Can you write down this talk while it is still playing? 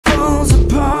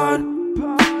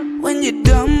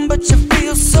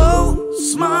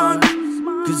smart,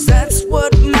 cause that's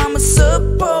what mama's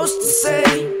supposed to say.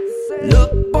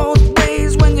 Look both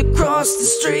ways when you cross the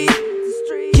street.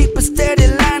 Keep a steady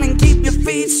line and keep your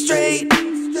feet straight,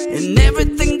 and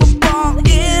everything will fall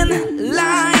in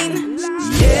line.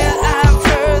 Yeah, I've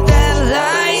heard that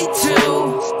lie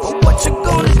too, but what you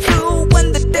gonna do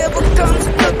when the devil comes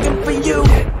looking for you?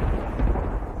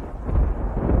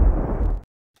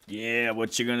 Yeah,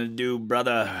 what you gonna do,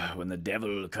 brother, when the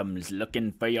devil comes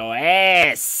looking for your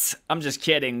ass? I'm just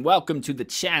kidding. Welcome to the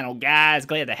channel, guys.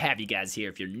 Glad to have you guys here.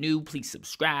 If you're new, please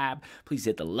subscribe. Please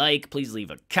hit the like. Please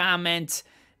leave a comment.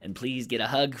 And please get a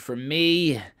hug from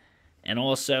me. And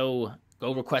also,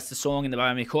 go request a song in the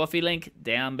Buy Me Coffee link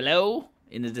down below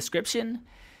in the description.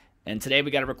 And today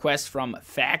we got a request from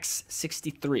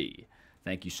Fax63.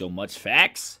 Thank you so much,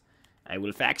 Fax. I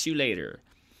will fax you later.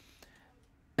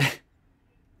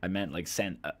 I meant like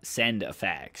send a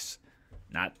fax.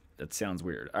 Not, that sounds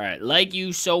weird. All right, like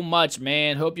you so much,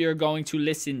 man. Hope you're going to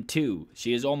listen too.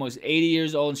 She is almost 80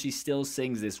 years old and she still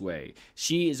sings this way.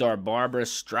 She is our Barbara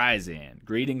Streisand.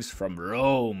 Greetings from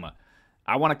Rome.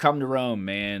 I want to come to Rome,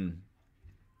 man.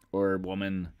 Or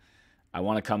woman. I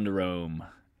want to come to Rome.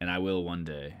 And I will one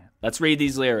day. Let's read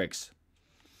these lyrics.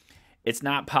 It's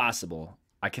not possible.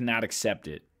 I cannot accept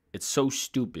it. It's so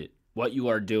stupid what you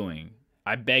are doing.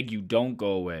 I beg you, don't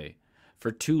go away. For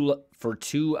two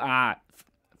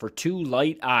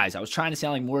light eyes. I was trying to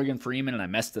sound like Morgan Freeman and I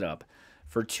messed it up.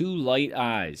 For two light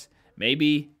eyes.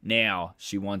 Maybe now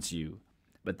she wants you.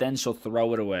 But then she'll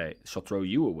throw it away. She'll throw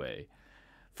you away.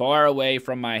 Far away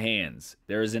from my hands.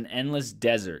 There is an endless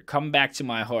desert. Come back to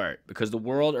my heart. Because the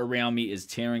world around me is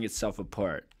tearing itself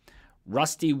apart.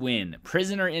 Rusty wind.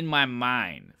 Prisoner in my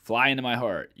mind. Fly into my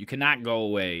heart. You cannot go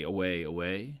away, away,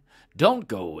 away. Don't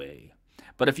go away.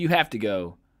 But if you have to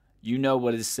go, you know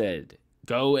what is said.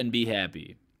 Go and be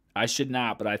happy. I should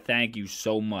not, but I thank you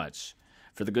so much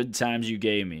for the good times you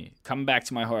gave me. Come back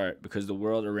to my heart because the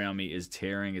world around me is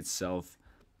tearing itself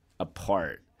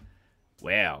apart.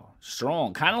 Wow.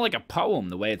 Strong. Kind of like a poem,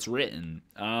 the way it's written.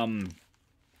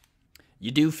 You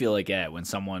do feel like that when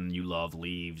someone you love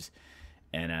leaves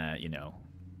and, you know,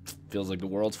 feels like the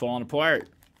world's falling apart.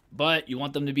 But you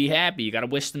want them to be happy. You got to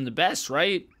wish them the best,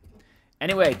 right?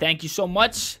 Anyway, thank you so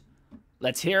much.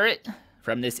 Let's hear it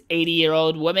from this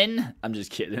 80-year-old woman. I'm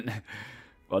just kidding.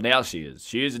 Well, now she is.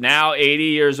 She is now 80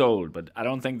 years old, but I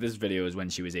don't think this video is when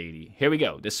she was 80. Here we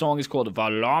go. This song is called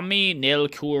Volami nel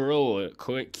cuore.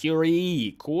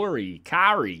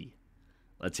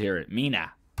 Let's hear it.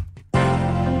 MINA.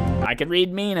 I can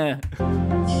read MINA.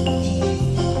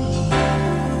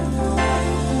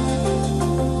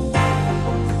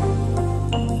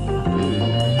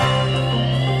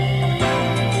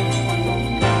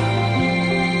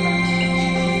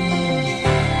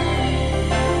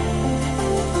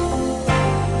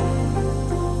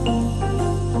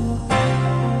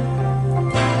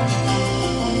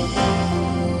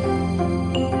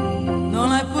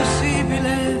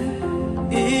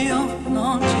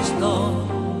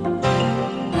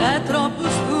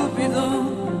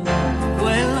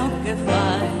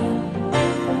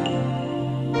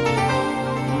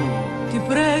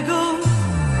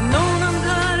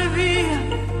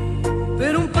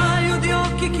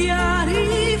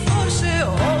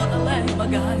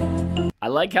 I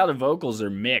like how the vocals are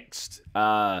mixed.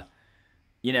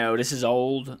 You know, this is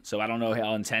old, so I don't know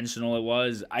how intentional it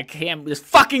was. I can't... This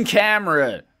fucking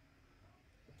camera!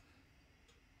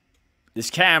 This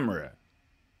camera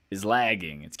is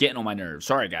lagging. It's getting on my nerves.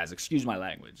 Sorry, guys. Excuse my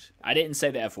language. I didn't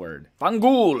say the F word.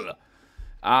 Fangul!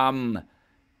 I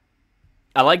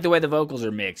like the way the vocals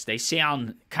are mixed. They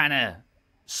sound kind of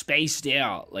spaced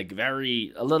out, like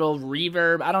a little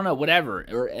reverb. I don't know, whatever.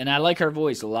 And I like her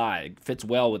voice a lot. It fits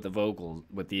well with the vocals,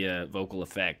 with the vocal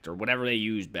effect or whatever they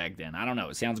used back then. I don't know.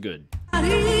 It sounds good.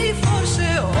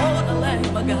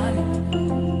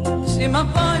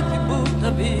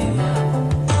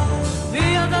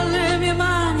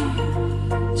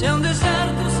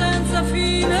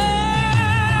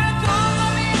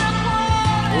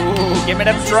 Ooh, give me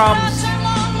them drums.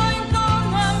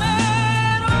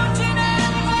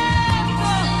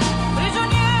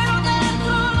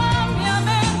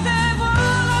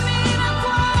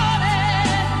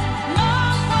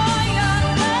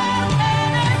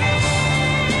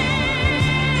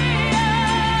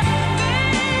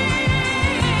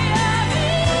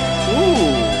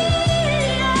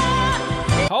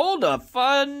 Hold the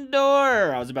front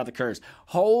door. I was about to curse.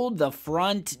 Hold the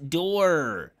front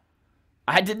door.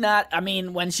 I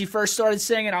mean, when she first started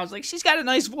singing, I was like, she's got a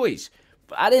nice voice.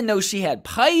 But I didn't know she had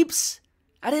pipes.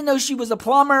 I didn't know she was a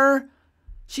plumber.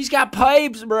 She's got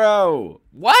pipes, bro.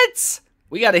 What?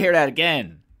 We got to hear that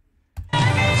again.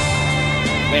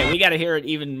 Wait, we got to hear it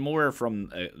even more from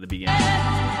the beginning.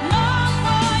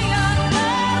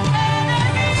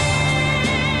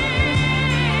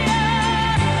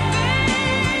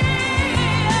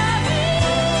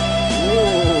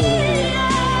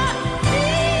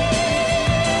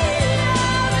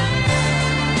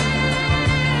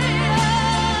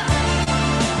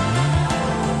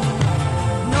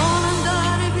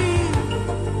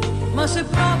 Ma se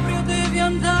proprio devi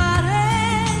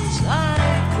andare,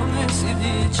 sai come si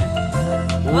dice,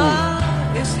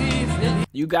 va e si felice.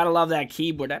 You gotta love that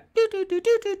keyboard. That doo -doo -doo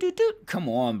 -doo -doo -doo -doo. Come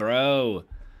on, bro.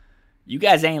 You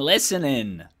guys ain't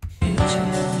listening.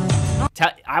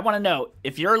 I want to know,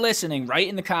 if you're listening, write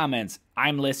in the comments,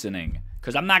 I'm listening.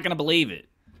 Because I'm not going to believe it.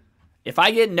 If I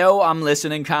get no I'm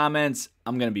listening comments,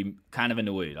 I'm going to be kind of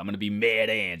annoyed. I'm going to be Mad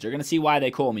Ange. You're going to see why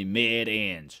they call me Mad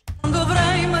Ange.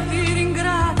 Dovrei, ma ti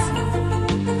ringrazio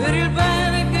per il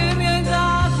bene che mi hai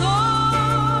dato.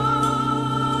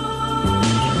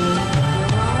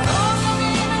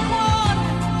 Volami nel cuore,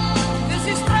 che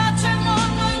si straccia il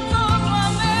mondo intorno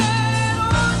a me.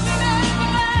 Ordine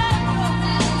vento,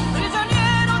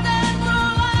 prigioniero dentro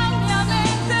la mia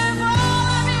mente.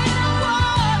 Volami nel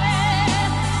cuore,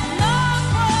 non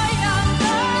puoi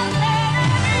andare via.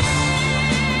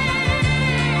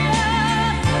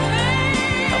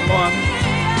 Come on.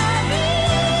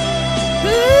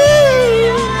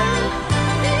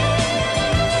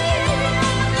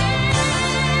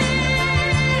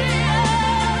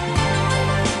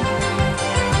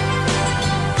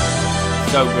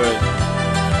 So good.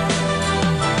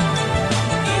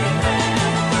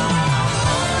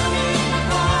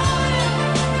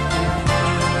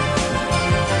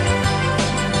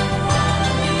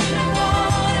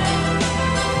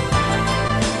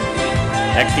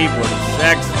 That keyboard is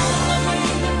sexy.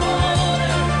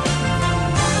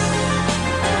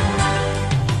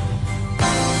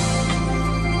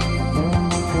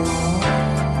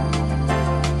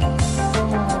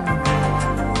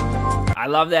 I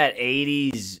love that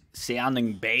 80s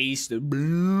sounding bass,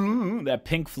 that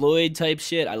Pink Floyd type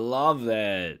shit. I love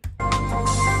that.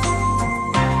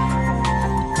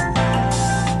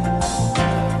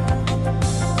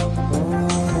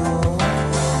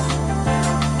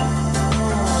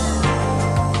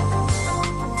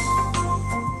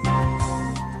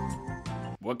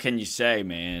 What can you say,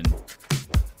 man?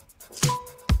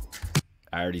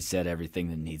 I already said everything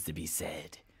that needs to be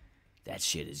said. That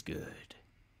shit is good.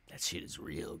 That shit is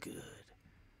real good.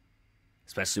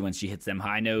 Especially when she hits them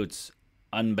high notes.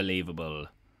 Unbelievable.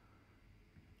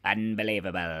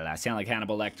 Unbelievable. I sound like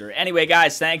Hannibal Lecter. Anyway,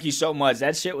 guys, thank you so much.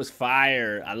 That shit was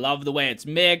fire. I love the way it's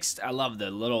mixed. I love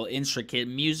the little intricate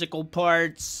musical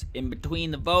parts in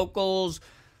between the vocals.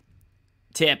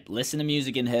 Tip, listen to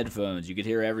music in headphones. You could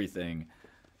hear everything.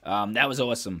 That was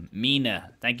awesome.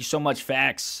 MINA, thank you so much,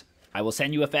 Fax. I will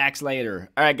send you a fax later.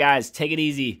 All right, guys, take it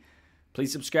easy.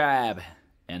 Please subscribe.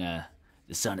 And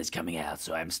the sun is coming out,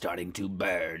 so I'm starting to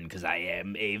burn because I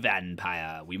am a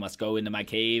vampire. We must go into my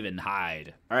cave and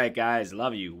hide. All right, guys,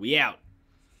 love you. We out.